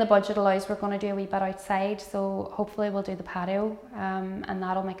 and when the budget allows we're going to do a wee bit outside, so hopefully we'll do the patio, and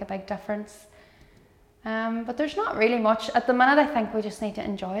that'll make a big difference. But there's not really much. At the minute, I think we just need to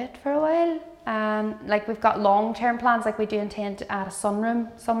enjoy it for a while. Like we've got long-term plans, like we do intend to add a sunroom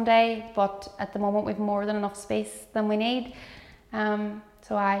someday, but at the moment we've more than enough space than we need.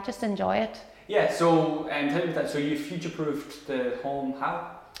 So I just enjoy it. Yeah, so tell me that, so you future-proofed the home,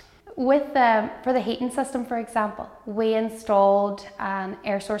 how? With for the heating system, for example, we installed an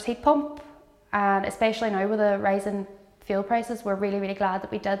air source heat pump, and especially now with the rising fuel prices, we're really, really glad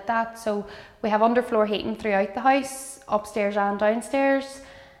that we did that. So we have underfloor heating throughout the house, upstairs and downstairs,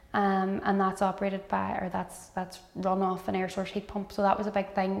 and that's operated by, or that's run off an air source heat pump. So that was a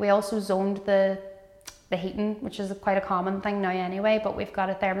big thing. We also zoned the heating, which is quite a common thing now anyway, but we've got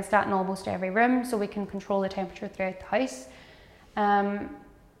a thermostat in almost every room so we can control the temperature throughout the house.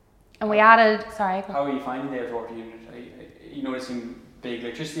 And we added, sorry. How are you finding the air to water unit? Are you noticing big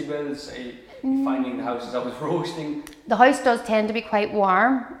electricity bills? Are you finding the house is always roasting? The house does tend to be quite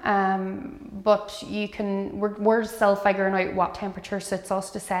warm, but we're still figuring out what temperature suits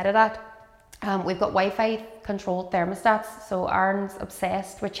us to set it at. We've got Wi-Fi controlled thermostats, so Aaron's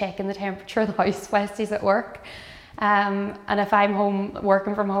obsessed with checking the temperature of the house whilst he's at work. And if I'm home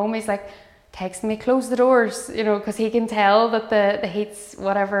working from home, he's like, text me, close the doors, because he can tell that the heat's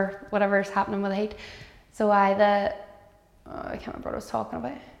whatever's happening with the heat. So I can't remember what I was talking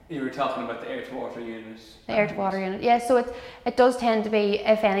about. You were talking about the air to water unit. The air to water unit, yeah. So it does tend to be,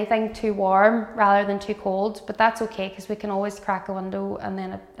 if anything, too warm rather than too cold, but that's okay because we can always crack a window and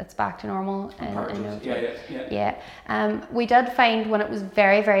then it's back to normal. Yeah. We did find when it was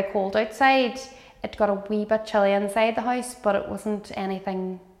very, very cold outside, it got a wee bit chilly inside the house, but it wasn't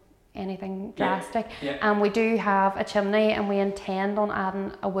anything drastic. Yeah. And we do have a chimney, and we intend on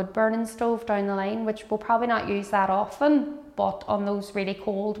adding a wood burning stove down the line, which we'll probably not use that often, but on those really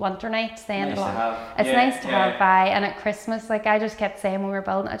cold winter nights then it's nice to have by. And at Christmas, like I just kept saying when we were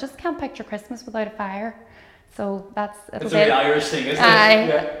building, I just can't picture Christmas without a fire. So it's a really Irish thing, isn't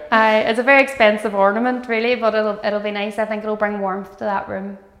it? It's a very expensive ornament really, but it'll be nice. I think it'll bring warmth to that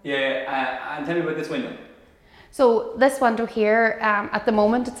room. And tell me about this window. So this window here, at the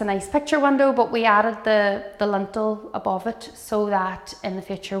moment it's a nice picture window, but we added the lintel above it so that in the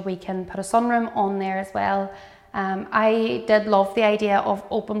future we can put a sunroom on there as well. I did love the idea of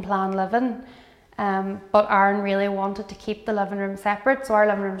open plan living, but Aaron really wanted to keep the living room separate, so our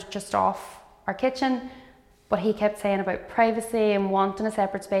living room's just off our kitchen, but he kept saying about privacy and wanting a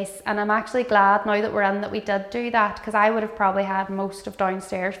separate space, and I'm actually glad now that we're in that we did do that, because I would have probably had most of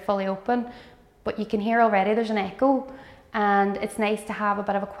downstairs fully open. But you can hear already there's an echo, and it's nice to have a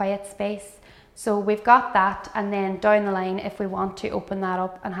bit of a quiet space. So we've got that, and then down the line, if we want to open that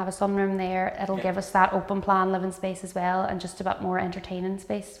up and have a sunroom there, it'll give us that open plan living space as well, and just a bit more entertaining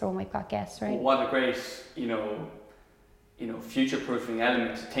space for when we've got guests, right? Well, what a great, future-proofing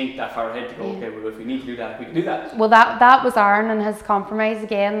element to think that far ahead, to go, okay, well, if we need to do that, we can do that. Well, that was Aaron and his compromise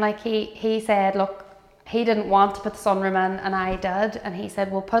again. Like he said, look, he didn't want to put the sunroom in, and I did, and he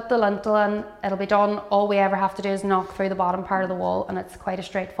said, we'll put the lintel in, it'll be done, all we ever have to do is knock through the bottom part of the wall, and it's quite a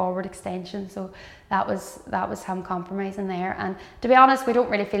straightforward extension. So that was him compromising there. And to be honest, we don't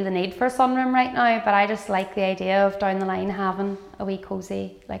really feel the need for a sunroom right now, but I just like the idea of down the line having a wee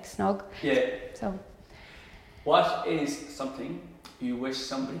cosy, like snug. Yeah. So what is something you wish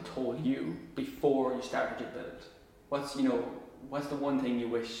somebody told you before you started your build? What's the one thing you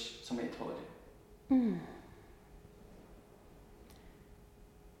wish somebody told you?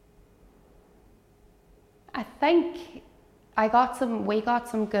 I think we got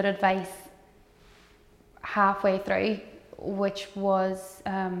some good advice halfway through, which was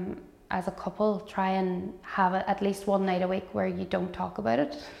as a couple, try and have at least one night a week where you don't talk about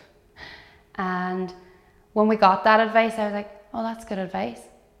it. And when we got that advice, I was like, oh, that's good advice,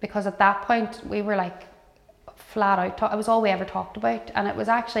 because at that point we were like flat out, it was all we ever talked about, and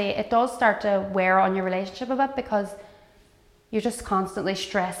it does start to wear on your relationship a bit because you're just constantly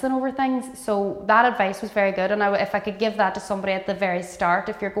stressing over things. So that advice was very good, and if I could give that to somebody at the very start,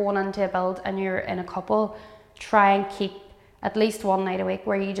 if you're going into a build and you're in a couple, try and keep at least one night a week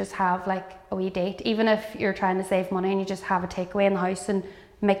where you just have like a wee date, even if you're trying to save money and you just have a takeaway in the house, and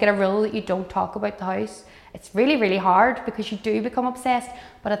make it a rule that you don't talk about the house. It's really, really hard because you do become obsessed,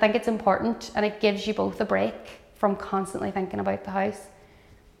 but I think it's important, and it gives you both a break from constantly thinking about the house.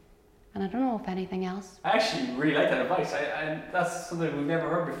 And I don't know if anything else. I actually really like that advice. I that's something we've never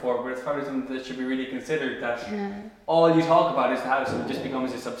heard before, but it's probably something that should be really considered, that all you talk about is the house, and it just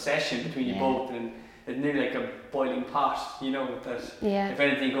becomes this obsession between you both, and it's nearly like a boiling pot, you know, that Yeah. if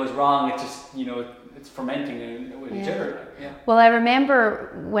anything goes wrong, it's just, you know, it's fermenting with each other. Like, yeah. Well, I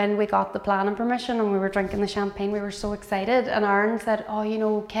remember when we got the planning permission and we were drinking the champagne, we were so excited, and Aaron said, oh, you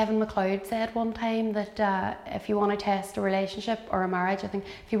know, Kevin MacLeod said one time that if you want to test a relationship or a marriage, I think,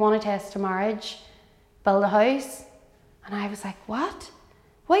 if you want to test a marriage, build a house. And I was like, what?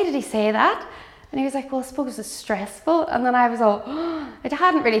 Why did he say that? And he was like, well, I suppose it's stressful. And then I was all, oh, I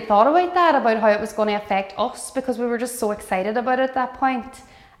hadn't really thought about that, about how it was going to affect us, because we were just so excited about it at that point.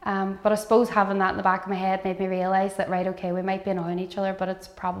 But I suppose having that in the back of my head made me realise that, right, okay, we might be annoying each other, but it's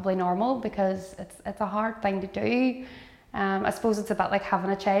probably normal, because it's a hard thing to do. I suppose it's a bit like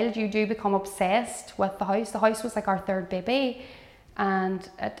having a child. You do become obsessed with the house. The house was like our third baby, and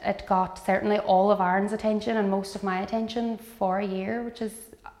it got certainly all of Aaron's attention and most of my attention for a year, which is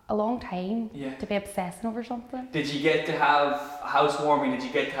a long time to be obsessing over something. Did you get to have housewarming? Did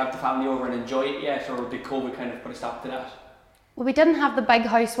you get to have the family over and enjoy it yet, or did COVID kind of put a stop to that? Well, we didn't have the big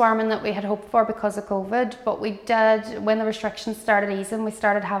housewarming that we had hoped for because of COVID, but we did, when the restrictions started easing, we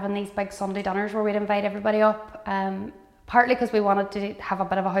started having these big Sunday dinners where we'd invite everybody up, partly because we wanted to have a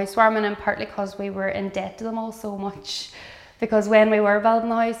bit of a housewarming, and partly because we were in debt to them all so much. Because when we were building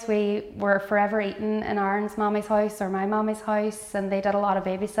the house, we were forever eating in Aaron's mommy's house or my mommy's house, and they did a lot of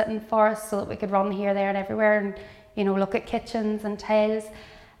babysitting for us so that we could run here, there and everywhere and, you know, look at kitchens and tiles.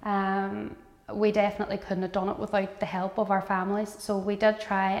 We definitely couldn't have done it without the help of our families. So we did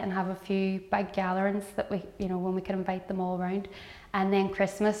try and have a few big gatherings that we, you know, when we could invite them all around. And then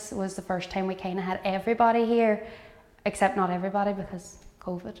Christmas was the first time we kind of had everybody here, except not everybody because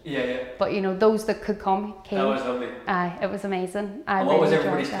COVID. Yeah. But you know, those that could come came. That was lovely. It was amazing. And what was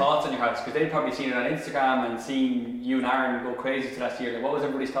everybody's thoughts on your house? Because they'd probably seen it on Instagram and seen you and Aaron go crazy to last year. Like, what was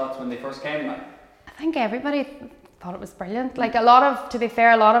everybody's thoughts when they first came? Like? I think everybody thought it was brilliant. Like to be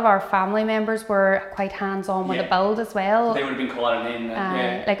fair, a lot of our family members were quite hands-on with the build as well. So they would have been calling in.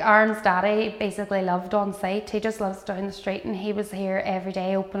 Like Aaron's daddy basically lived on site. He just lives down the street, and he was here every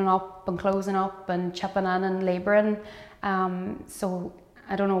day opening up and closing up and chipping in and labouring. So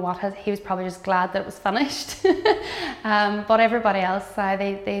I don't know what he was probably just glad that it was finished. But everybody else,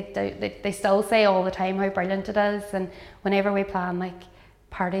 they still say all the time how brilliant it is. And whenever we plan like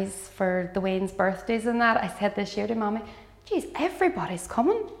parties for the Wayne's birthdays and that, I said this year to Mommy, geez, everybody's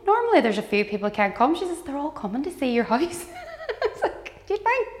coming. Normally there's a few people who can't come. She says, they're all coming to see your house. It's like, do you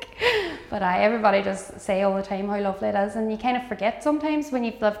think? But everybody just say all the time how lovely it is, and you kind of forget sometimes when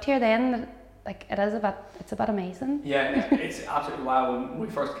you've lived here then that, like, it's a bit amazing. Yeah, it's absolutely wow. When we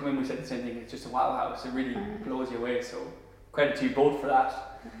first came in, we said the same thing. It's just a wow house. It really blows you away. So credit to you both for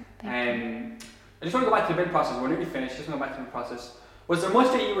that. I just want to go back to the build process. We're nearly finished. Just want to go back to the process. Was there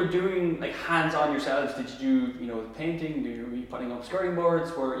much that you were doing like hands-on yourselves? Did you do, you know, painting? Were you putting up skirting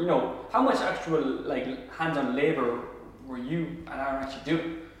boards? Or, you know, how much actual like hands-on labour were you and Aaron actually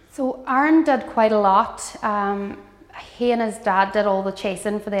doing? So Aaron did quite a lot. He and his dad did all the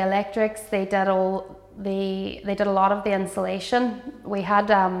chasing for the electrics. They did a lot of the insulation. We had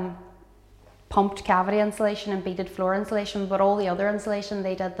pumped cavity insulation and beaded floor insulation, but all the other insulation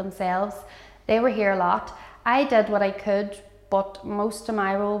they did themselves. They were here a lot. I did what I could, but most of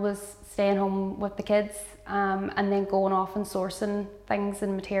my role was staying home with the kids, and then going off and sourcing things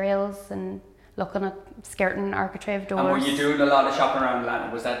and materials and looking at skirting, architrave doors. And were you doing a lot of shopping around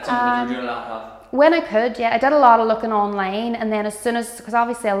Atlanta? Was that something that you were doing a lot of? When I could, yeah. I did a lot of looking online, and then as soon as, because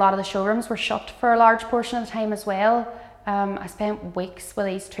obviously a lot of the showrooms were shut for a large portion of the time as well, I spent weeks with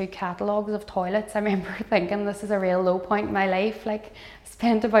these 2 catalogues of toilets. I remember thinking this is a real low point in my life. Like, I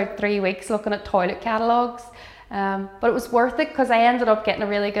spent about 3 weeks looking at toilet catalogues. But it was worth it because I ended up getting a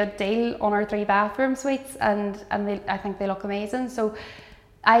really good deal on our 3 bathroom suites, and I think they look amazing. So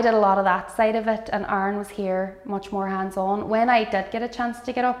I did a lot of that side of it, and Aaron was here much more hands-on. When I did get a chance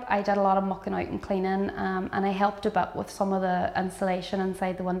to get up, I did a lot of mucking out and cleaning, and I helped a bit with some of the insulation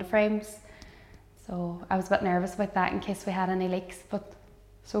inside the window frames. So I was a bit nervous about that in case we had any leaks, but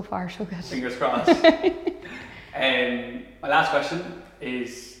so far so good. Fingers crossed. My last question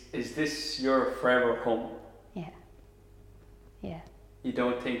is this your forever home? Yeah. You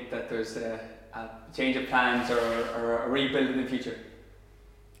don't think that there's a change of plans or a rebuild in the future?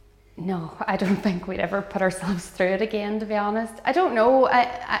 No, I don't think we'd ever put ourselves through it again, to be honest. I don't know.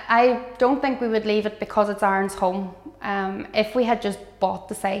 I don't think we would leave it because it's Aaron's home. If we had just bought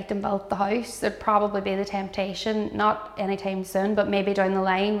the site and built the house, there'd probably be the temptation, not anytime soon, but maybe down the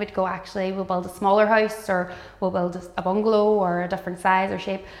line we'd go, actually, we'll build a smaller house, or we'll build a bungalow or a different size or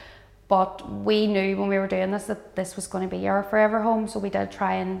shape. But we knew when we were doing this that this was going to be our forever home, so we did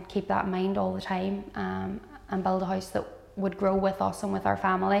try and keep that in mind all the time, and build a house that would grow with us and with our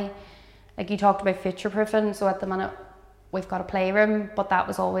family. like you talked about future proofing, so at the minute we've got a playroom, but that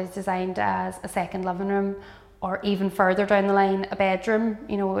was always designed as a second living room, or even further down the line, a bedroom,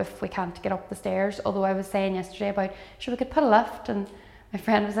 you know, if we can't get up the stairs. Although I was saying yesterday about, sure, we could put a lift, and my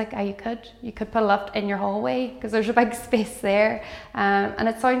friend was like, you could put a lift in your hallway because there's a big space there. And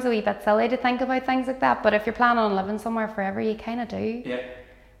it sounds a wee bit silly to think about things like that, but if you're planning on living somewhere forever, you kind of do. Yeah.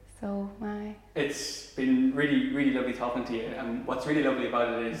 So, It's been really, really lovely talking to you. And what's really lovely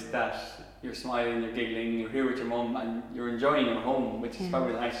about it is that you're smiling, you're giggling, you're here with your mum, and you're enjoying your home, which is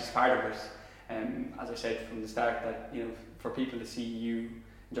probably the nicest part of it. As I said from the start, that, you know, for people to see you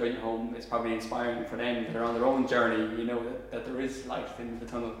enjoying your home, it's probably inspiring for them that are on their own journey, you know, that there is light in the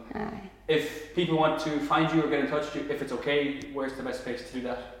tunnel. If people want to find you or get in touch with you, if it's okay, where's the best place to do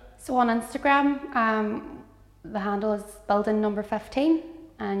that? So on Instagram, the handle is building number 15,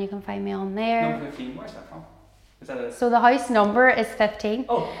 and you can find me on there. Number 15, where's that from? Is that So the house number is 15.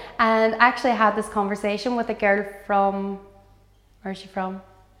 Oh. And actually I had this conversation with a girl from, where's she from?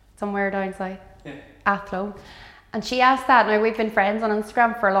 Somewhere down south. Yeah. Athlone. And she asked that. Now, we've been friends on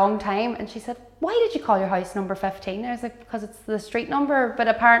Instagram for a long time, and she said, why did you call your house number 15? I was like, because it's the street number, but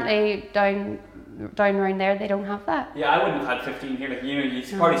apparently down around there they don't have that. Yeah, I wouldn't have had 15 here. Like, you know, you'd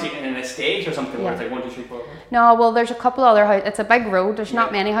probably see it in an estate or something where it's like 1, 2, 3, 4. No, well, there's a couple other houses. It's a big road. There's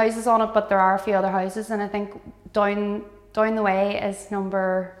not many houses on it, but there are a few other houses, and I think down the way is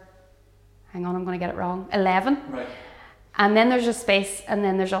number, hang on, I'm going to get it wrong, 11. Right. And then there's a space, and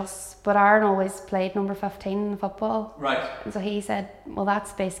then there's us. But Aaron always played number 15 in football. Right. And so he said, well, that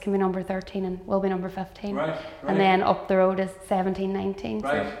space can be number 13 and will be number 15. Right. And then up the road is 17, 19.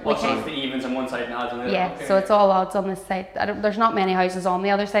 Right. So What, so it's the evens on one side and odds on the other? Yeah, Okay. so it's all odds on this side. There's not many houses on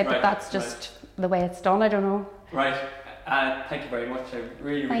the other side, but that's just the way it's done. I don't know. Right. Thank you very much. I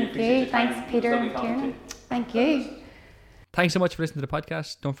really Thank appreciate your you. time. Thanks, Peter and Kieran. Thank you. Thanks so much for listening to the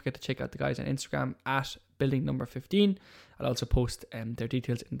podcast. Don't forget to check out the guys on Instagram at building number 15. I'll also post their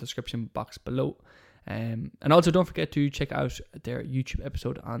details in the description box below. And also don't forget to check out their YouTube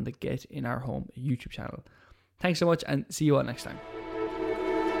episode on the Get in Our Home YouTube channel. Thanks so much, and see you all next time.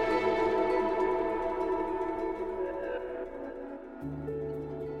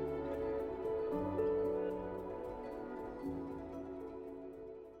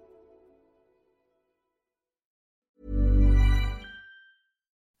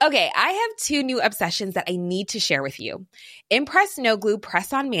 Okay, I have 2 new obsessions that I need to share with you. Impress No Glue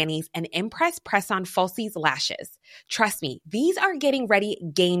Press-On Manis and Impress Press-On Falsies Lashes. Trust me, these are getting ready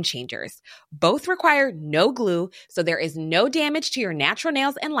game changers. Both require no glue, so there is no damage to your natural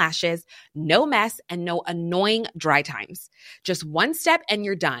nails and lashes, no mess, and no annoying dry times. Just one step and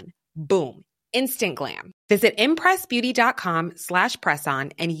you're done. Boom. Instant glam. Visit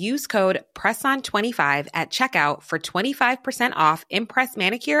impressbeauty.com/presson and use code PRESSON25 at checkout for 25% off Impress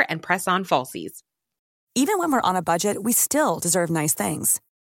Manicure and Press-On Falsies. Even when we're on a budget, we still deserve nice things.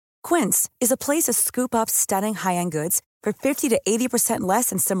 Quince is a place to scoop up stunning high-end goods for 50 to 80%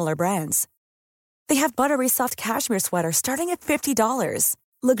 less than similar brands. They have buttery soft cashmere sweaters starting at $50,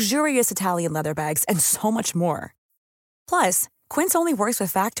 luxurious Italian leather bags, and so much more. Plus, Quince only works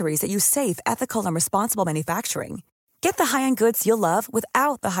with factories that use safe, ethical, and responsible manufacturing. Get the high-end goods you'll love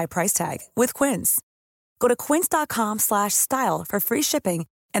without the high price tag with Quince. Go to quince.com/style for free shipping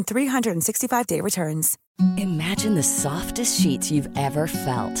and 365-day returns. Imagine the softest sheets you've ever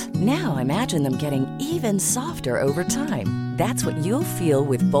felt. Now imagine them getting even softer over time. That's what you'll feel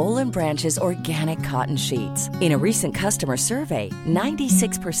with Boll & Branch's organic cotton sheets. In a recent customer survey,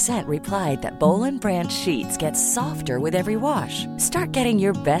 96% replied that Boll & Branch sheets get softer with every wash. Start getting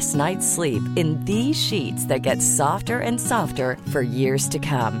your best night's sleep in these sheets that get softer and softer for years to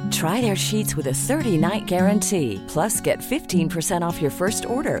come. Try their sheets with a 30-night guarantee. Plus, get 15% off your first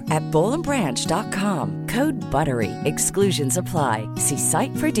order at bollandbranch.com. Code BUTTERY. Exclusions apply. See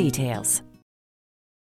site for details.